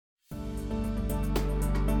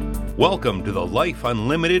Welcome to the Life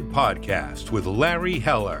Unlimited podcast with Larry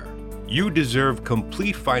Heller. You deserve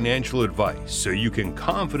complete financial advice so you can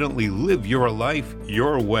confidently live your life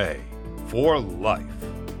your way, for life.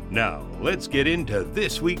 Now, let's get into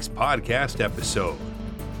this week's podcast episode.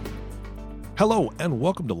 Hello, and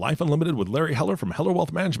welcome to Life Unlimited with Larry Heller from Heller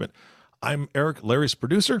Wealth Management. I'm Eric, Larry's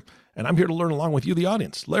producer, and I'm here to learn along with you, the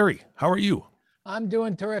audience. Larry, how are you? I'm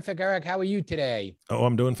doing terrific, Eric. How are you today? Oh,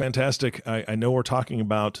 I'm doing fantastic. I know we're talking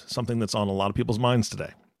about something that's on a lot of people's minds today.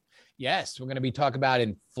 Yes, we're going to be talking about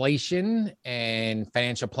inflation and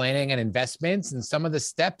financial planning and investments and some of the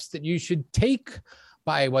steps that you should take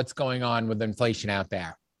by what's going on with inflation out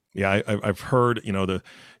there. Yeah, I've heard,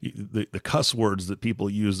 the cuss words that people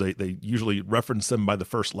use, they usually reference them by the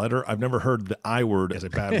first letter. I've never heard the I word as a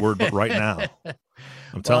bad word, but right now,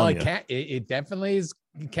 I'm telling you. It definitely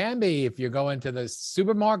can be if you're going to the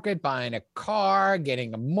supermarket, buying a car,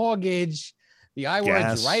 getting a mortgage. The I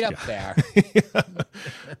word's right up there.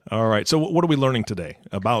 All right. So what are we learning today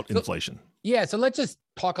about inflation? Yeah. So let's just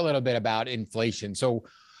talk a little bit about inflation. So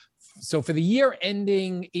for the year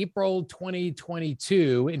ending April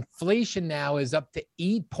 2022, inflation now is up to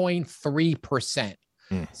 8.3%.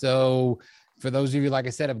 So for those of you, like I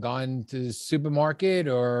said, have gone to the supermarket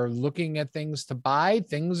or looking at things to buy,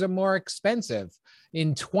 things are more expensive.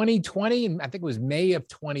 In 2020, I think it was May of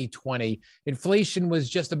 2020, inflation was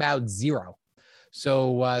just about zero.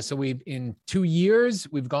 So we've in 2 years,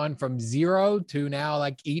 we've gone from zero to now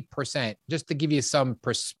like 8%. Just to give you some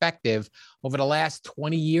perspective, over the last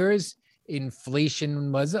 20 years,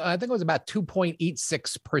 inflation was, I think it was about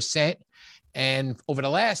 2.86%. And over the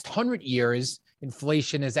last 100 years,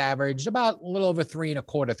 inflation has averaged about a little over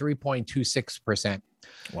 3.25%, 3.26%.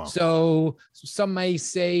 Wow. So some may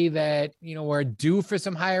say that, we're due for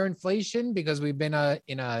some higher inflation because we've been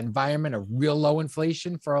in an environment of real low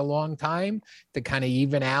inflation for a long time to kind of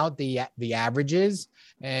even out the averages.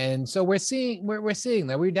 And so we're seeing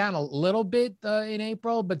that we're down a little bit in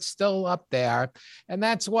April, but still up there. And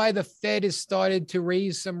that's why the Fed has started to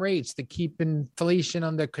raise some rates to keep inflation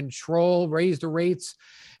under control, raise the rates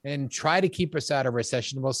and try to keep us out of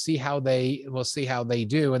recession. We'll see how they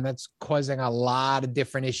do. And that's causing a lot of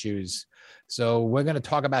different issues. So we're going to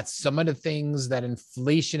talk about some of the things that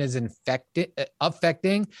inflation is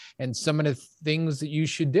affecting and some of the things that you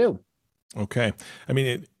should do. Okay. I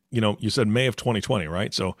mean, you said May of 2020,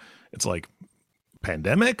 right? So it's like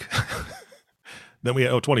pandemic. Then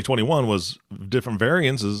 2021 was different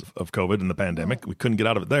variants of COVID and the pandemic. We couldn't get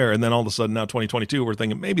out of it there. And then all of a sudden now 2022, we're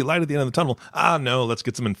thinking maybe light at the end of the tunnel. No, let's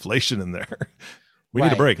get some inflation in there. We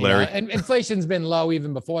need a break, Larry. And inflation's been low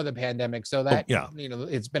even before the pandemic. So that,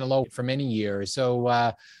 it's been low for many years.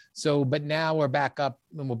 But now we're back up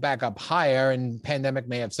and we'll back up higher, and pandemic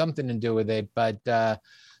may have something to do with it. But,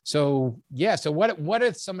 So what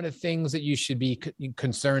are some of the things that you should be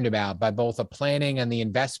concerned about by both the planning and the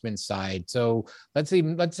investment side? So let's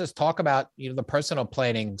just talk about, the personal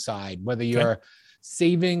planning side, whether you're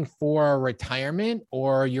saving for retirement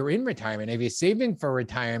or you're in retirement. If you're saving for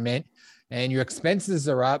retirement and your expenses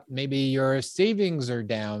are up, maybe your savings are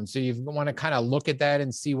down. So you want to kind of look at that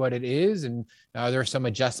and see what it is. And are there some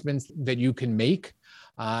adjustments that you can make?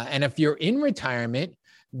 And if you're in retirement,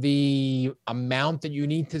 the amount that you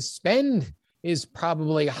need to spend is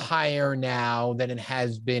probably higher now than it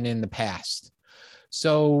has been in the past.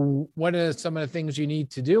 So what are some of the things you need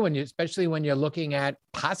to do? And especially when you're looking at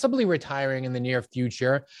possibly retiring in the near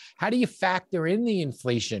future, how do you factor in the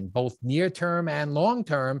inflation, both near term and long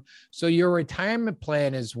term, so your retirement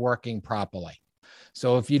plan is working properly?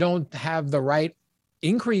 So if you don't have the right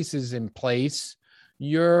increases in place,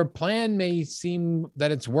 your plan may seem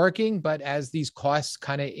that it's working, but as these costs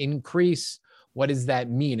kind of increase, what does that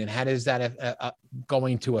mean? And how does that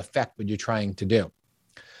going to affect what you're trying to do?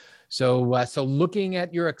 So looking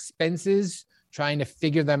at your expenses, trying to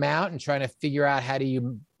figure them out and trying to figure out how do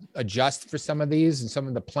you adjust for some of these, and some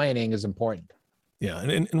of the planning is important. Yeah.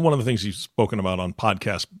 And one of the things you've spoken about on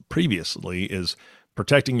podcasts previously is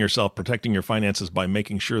protecting yourself, protecting your finances by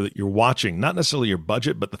making sure that you're watching, not necessarily your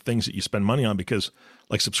budget, but the things that you spend money on. Because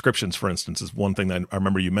like subscriptions, for instance, is one thing that I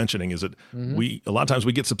remember you mentioning, is that a lot of times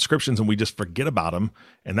we get subscriptions and we just forget about them,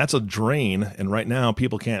 and that's a drain. And right now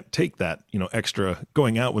people can't take that, extra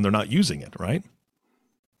going out when they're not using it. Right.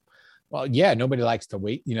 Well, yeah, nobody likes to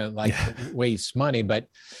waste money, but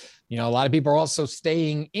a lot of people are also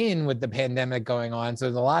staying in with the pandemic going on. So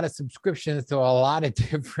there's a lot of subscriptions to a lot of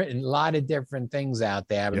different things out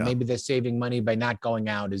there, but maybe they're saving money by not going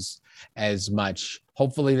out as much.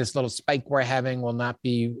 Hopefully this little spike we're having will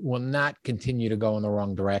not continue to go in the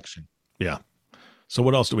wrong direction. Yeah. So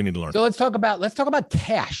what else do we need to learn? So let's talk about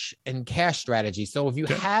cash and cash strategy. So if you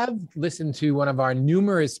have listened to one of our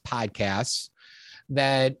numerous podcasts,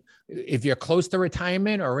 that if you're close to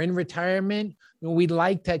retirement or in retirement, we'd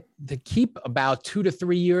like to keep about 2 to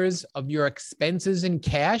 3 years of your expenses in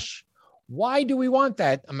cash. Why do we want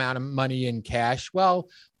that amount of money in cash? Well,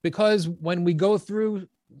 because when we go through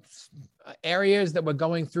areas that we're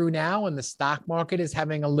going through now and the stock market is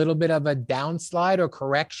having a little bit of a downslide or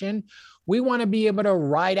correction, we want to be able to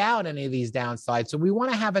ride out any of these downsides. So we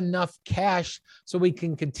want to have enough cash so we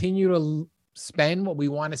can continue to spend what we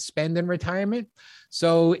want to spend in retirement.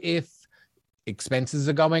 So if expenses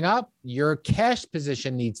are going up, your cash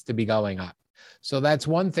position needs to be going up. So that's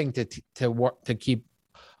one thing to keep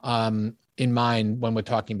in mind when we're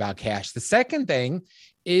talking about cash. The second thing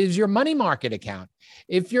is your money market account.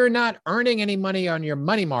 If you're not earning any money on your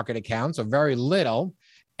money market accounts, or very little,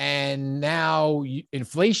 and now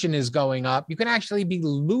inflation is going up, you can actually be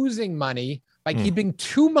losing money by keeping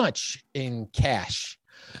too much in cash.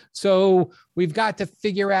 So we've got to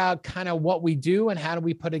figure out kind of what we do and how do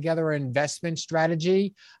we put together an investment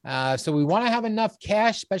strategy. So we want to have enough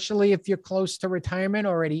cash, especially if you're close to retirement,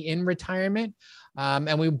 already in retirement.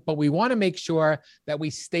 But we want to make sure that we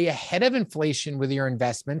stay ahead of inflation with your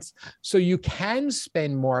investments so you can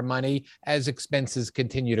spend more money as expenses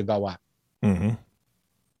continue to go up. Mm-hmm.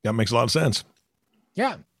 That makes a lot of sense.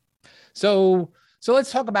 Yeah. So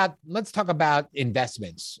let's talk about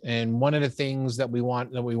investments. And one of the things that we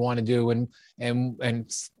want to do,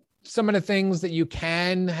 and some of the things that you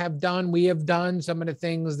can have done, we have done, some of the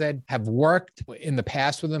things that have worked in the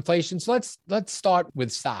past with inflation. So let's start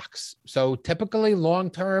with stocks. So typically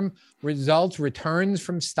long-term returns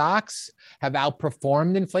from stocks have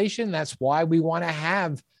outperformed inflation. That's why we want to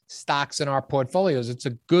have stocks in our portfolios. It's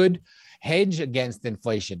a good hedge against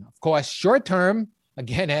inflation. Of course, short-term,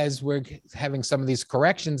 again, as we're having some of these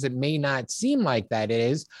corrections, it may not seem like that it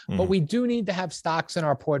is, but we do need to have stocks in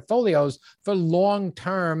our portfolios for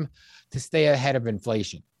long-term to stay ahead of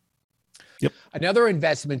inflation. Yep. Another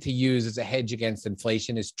investment to use as a hedge against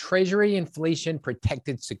inflation is Treasury inflation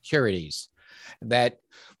protected securities that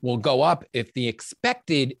will go up if the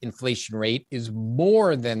expected inflation rate is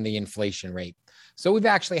more than the inflation rate. So we've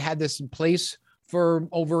actually had this in place for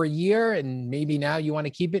over a year, and maybe now you want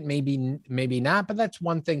to keep it, maybe not, but that's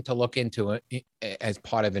one thing to look into as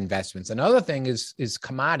part of investments. Another thing is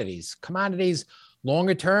commodities. Commodities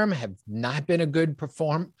longer term have not been a good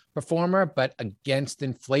performer, but against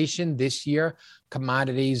inflation this year,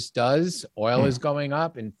 commodities does. Oil is going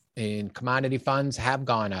up, and commodity funds have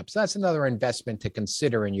gone up. So that's another investment to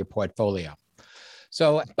consider in your portfolio.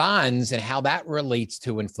 So bonds and how that relates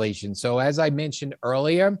to inflation. So as I mentioned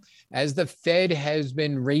earlier, as the Fed has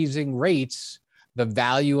been raising rates, the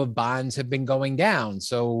value of bonds have been going down.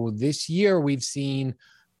 So this year we've seen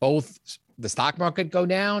both the stock market go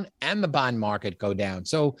down and the bond market go down.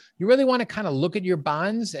 So you really want to kind of look at your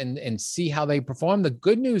bonds and see how they perform. The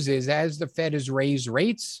good news is, as the Fed has raised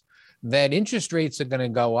rates, that interest rates are going to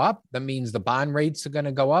go up. That means the bond rates are going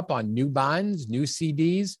to go up on new bonds, new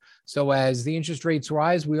CDs. So as the interest rates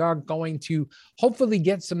rise, we are going to hopefully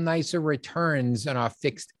get some nicer returns on our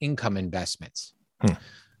fixed income investments.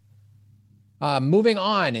 Moving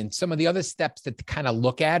on, and some of the other steps to kind of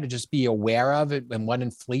look at or just be aware of it and what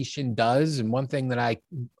inflation does. And one thing that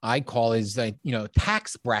I call is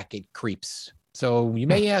tax bracket creeps. So you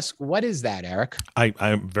may ask, what is that, Eric?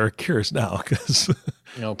 I'm very curious now because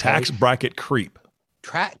tax bracket creep.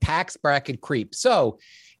 Tax bracket creep. So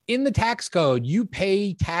in the tax code, you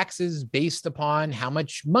pay taxes based upon how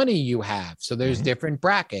much money you have. So there's different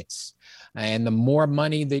brackets. And the more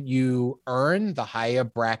money that you earn, the higher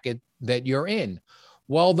bracket that you're in.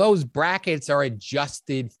 Well, those brackets are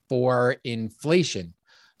adjusted for inflation.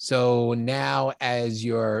 So now as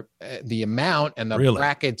the amount and the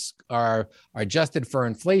brackets are adjusted for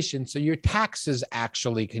inflation, so your taxes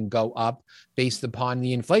actually can go up based upon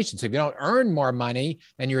the inflation. So if you don't earn more money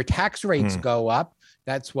and your tax rates go up,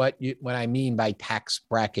 that's what I mean by tax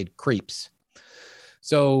bracket creeps.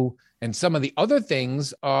 So, and some of the other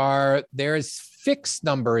things are there's fixed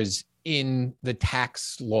numbers in the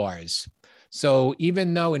tax laws. So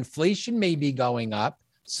even though inflation may be going up,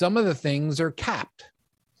 some of the things are capped.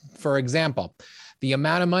 For example, the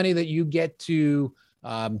amount of money that you get to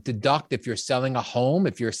deduct if you're selling a home,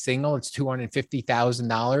 if you're single, it's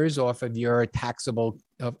 $250,000 off of your taxable,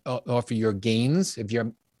 off of your gains. If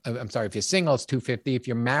you're single, it's $250,000. If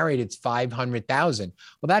you're married, it's $500,000.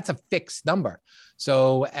 Well, that's a fixed number.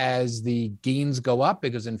 So as the gains go up,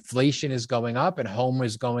 because inflation is going up and home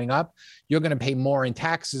is going up, you're going to pay more in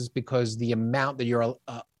taxes because the amount that you're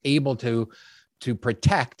able to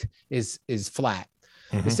protect is flat.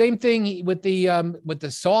 The same thing with the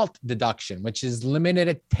SALT deduction, which is limited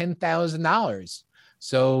at $10,000.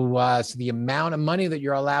 So the amount of money that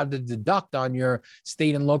you're allowed to deduct on your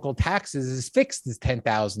state and local taxes is fixed as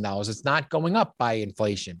 $10,000. It's not going up by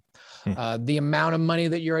inflation. The amount of money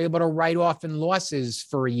that you're able to write off in losses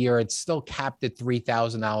for a year, it's still capped at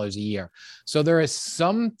 $3,000 a year. So there are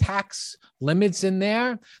some tax limits in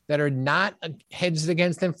there that are not hedged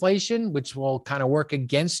against inflation, which will kind of work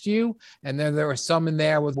against you. And then there are some in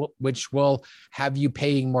there which will have you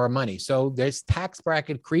paying more money. So there's tax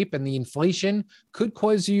bracket creep, and the inflation could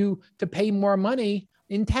cause you to pay more money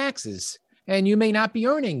in taxes, and you may not be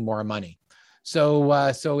earning more money. So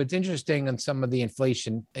it's interesting on some of the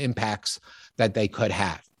inflation impacts that they could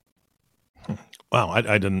have. Wow,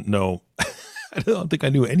 I didn't know. I don't think I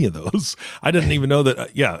knew any of those. I didn't even know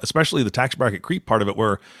that. Especially the tax bracket creep part of it,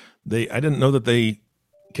 where I didn't know that they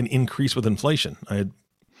can increase with inflation.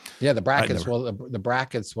 The brackets will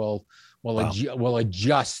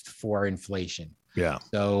adjust for inflation. Yeah.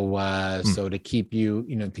 So to keep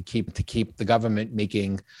to keep the government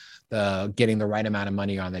getting the right amount of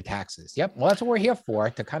money on their taxes. Yep. Well, that's what we're here for,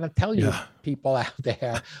 to kind of tell you people out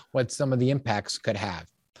there what some of the impacts could have.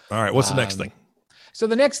 All right. What's the next thing? So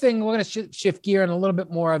the next thing, we're going to shift gear in a little bit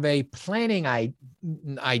more of a planning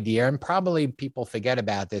idea, and probably people forget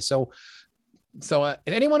about this. So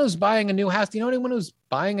anyone who's buying a new house, do you know anyone who's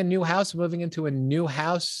buying a new house, moving into a new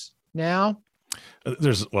house now?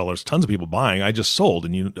 There's tons of people buying. I just sold,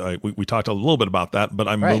 and we talked a little bit about that, but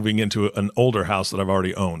I'm moving into an older house that I've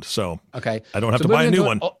already owned. So okay, I don't have to buy a new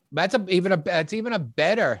one. That's even a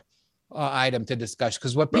better item to discuss,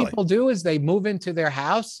 because what people do is they move into their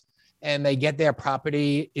house and they get their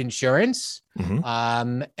property insurance,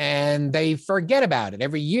 and they forget about it.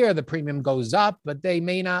 Every year the premium goes up, but they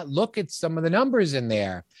may not look at some of the numbers in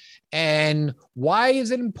there. And why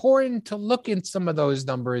is it important to look at some of those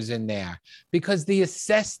numbers in there? Because the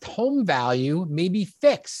assessed home value may be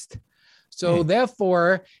fixed. So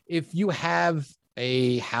therefore, if you have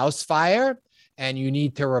a house fire and you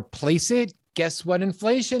need to replace it, guess what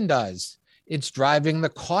inflation does? It's driving the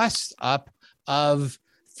cost up of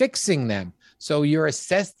fixing them. So your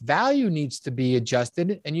assessed value needs to be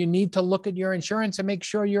adjusted, and you need to look at your insurance and make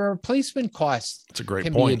sure your replacement costs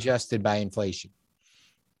can be adjusted by inflation.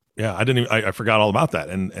 Yeah, I forgot all about that.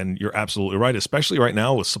 And you're absolutely right, especially right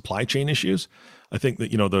now with supply chain issues. I think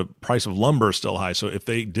that, the price of lumber is still high. So if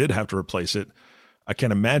they did have to replace it, I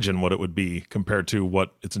can't imagine what it would be compared to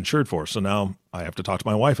what it's insured for. So now I have to talk to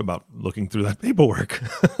my wife about looking through that paperwork.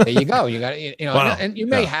 There you go. You got wow. And you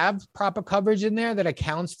may have proper coverage in there that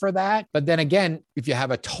accounts for that. But then again, if you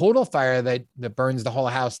have a total fire that burns the whole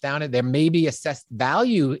house down, there may be assessed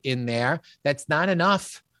value in there that's not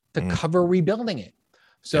enough to cover rebuilding it.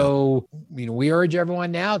 So, we urge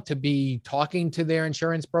everyone now to be talking to their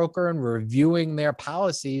insurance broker and reviewing their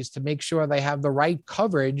policies to make sure they have the right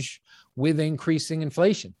coverage with increasing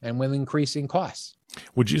inflation and with increasing costs.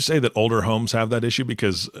 Would you say that older homes have that issue?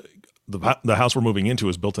 Because the house we're moving into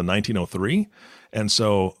was built in 1903. And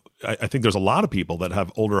so I think there's a lot of people that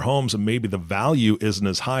have older homes, and maybe the value isn't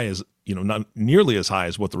as high as, not nearly as high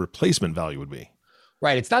as what the replacement value would be.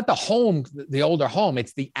 Right. It's not the home, the older home.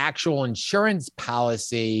 It's the actual insurance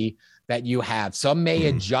policy that you have. Some may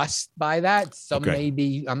adjust by that. Some may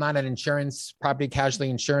be, I'm not an property casualty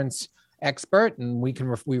insurance expert, and we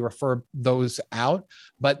refer those out,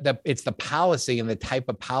 but it's the policy and the type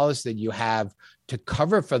of policy that you have to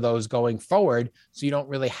cover for those going forward. So you don't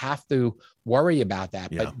really have to worry about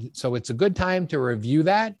that. Yeah. But so it's a good time to review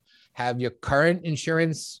that, have your current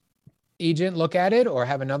insurance agent look at it, or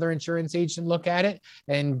have another insurance agent look at it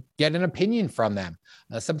and get an opinion from them.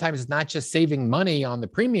 Sometimes it's not just saving money on the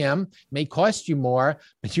premium, it may cost you more,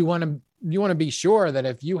 but you want to be sure that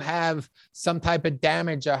if you have some type of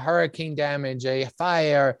damage, a hurricane damage, a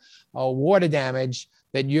fire, a water damage,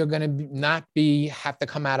 that you're going to have to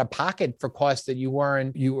come out of pocket for costs that you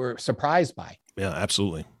were surprised by. Yeah,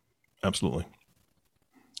 absolutely. Absolutely.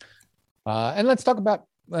 And let's talk about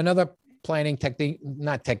another planning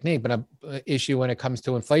not technique, but an issue when it comes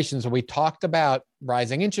to inflation. So we talked about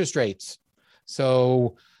rising interest rates.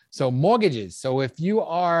 So mortgages. So if you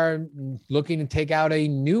are looking to take out a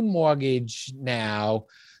new mortgage now,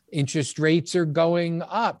 interest rates are going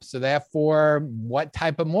up. So therefore, what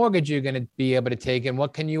type of mortgage you're going to be able to take and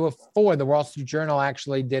what can you afford? The Wall Street Journal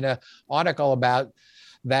actually did an article about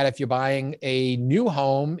that. If you're buying a new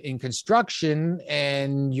home in construction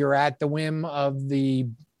and you're at the whim of the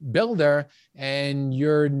builder, and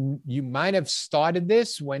you might have started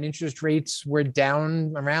this when interest rates were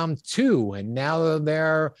down around 2, and now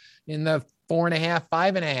they're in the 4.5,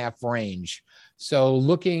 5.5 range. So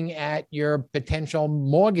looking at your potential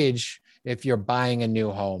mortgage if you're buying a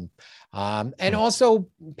new home, and also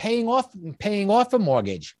paying off a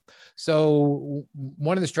mortgage. So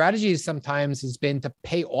one of the strategies sometimes has been to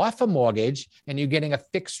pay off a mortgage and you're getting a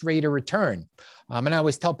fixed rate of return. And I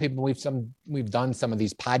always tell people we've done some of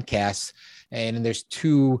these podcasts, and there's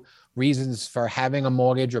two reasons for having a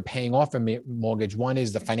mortgage or paying off a mortgage. One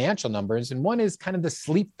is the financial numbers, and one is kind of the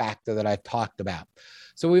sleep factor that I've talked about.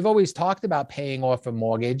 So we've always talked about paying off a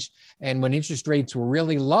mortgage, and when interest rates were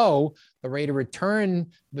really low, the rate of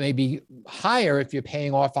return may be higher if you're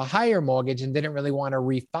paying off a higher mortgage and didn't really want to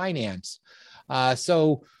refinance.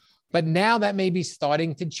 But now that may be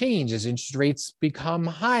starting to change as interest rates become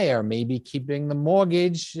higher. Maybe keeping the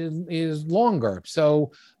mortgage is longer.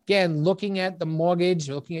 So again, looking at the mortgage,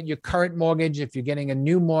 looking at your current mortgage, if you're getting a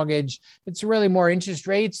new mortgage, it's really more interest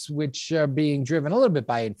rates, which are being driven a little bit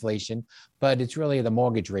by inflation, but it's really the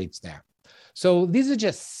mortgage rates there. So these are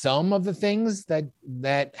just some of the things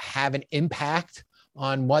that have an impact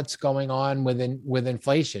on what's going on with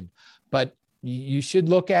inflation. But you should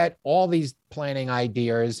look at all these planning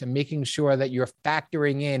ideas and making sure that you're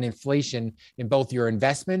factoring in inflation in both your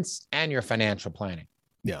investments and your financial planning.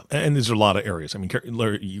 Yeah. And these are a lot of areas. I mean,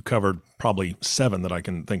 Larry, you covered probably 7 that I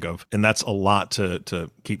can think of, and that's a lot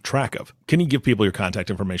to keep track of. Can you give people your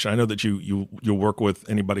contact information? I know that you work with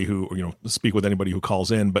anybody who, speak with anybody who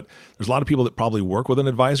calls in, but there's a lot of people that probably work with an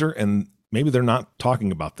advisor and maybe they're not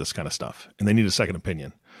talking about this kind of stuff and they need a second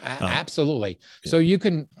opinion. Absolutely. Yeah. So you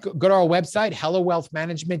can go to our website,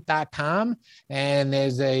 hellowealthmanagement.com, and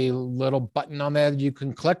there's a little button on there that you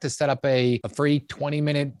can click to set up a free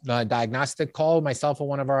 20-minute diagnostic call with myself or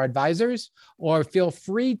one of our advisors, or feel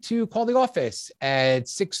free to call the office at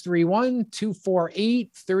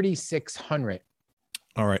 631-248-3600.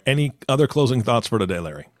 All right. Any other closing thoughts for today,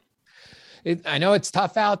 Larry? I know it's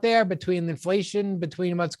tough out there between inflation,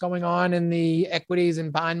 between what's going on in the equities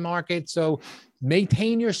and bond market. So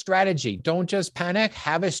maintain your strategy. Don't just panic.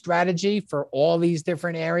 Have a strategy for all these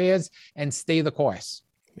different areas and stay the course.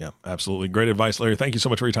 Yeah, absolutely. Great advice, Larry. Thank you so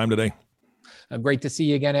much for your time today. Great to see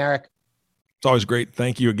you again, Eric. It's always great.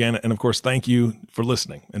 Thank you again. And of course, thank you for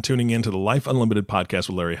listening and tuning in to the Life Unlimited podcast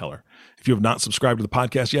with Larry Heller. If you have not subscribed to the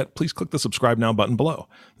podcast yet, please click the subscribe now button below.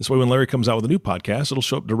 This way, when Larry comes out with a new podcast, it'll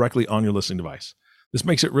show up directly on your listening device. This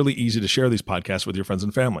makes it really easy to share these podcasts with your friends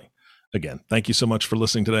and family. Again, thank you so much for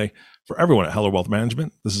listening today. For everyone at Heller Wealth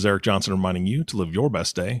Management, this is Eric Johnson reminding you to live your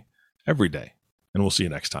best day every day. And we'll see you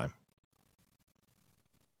next time.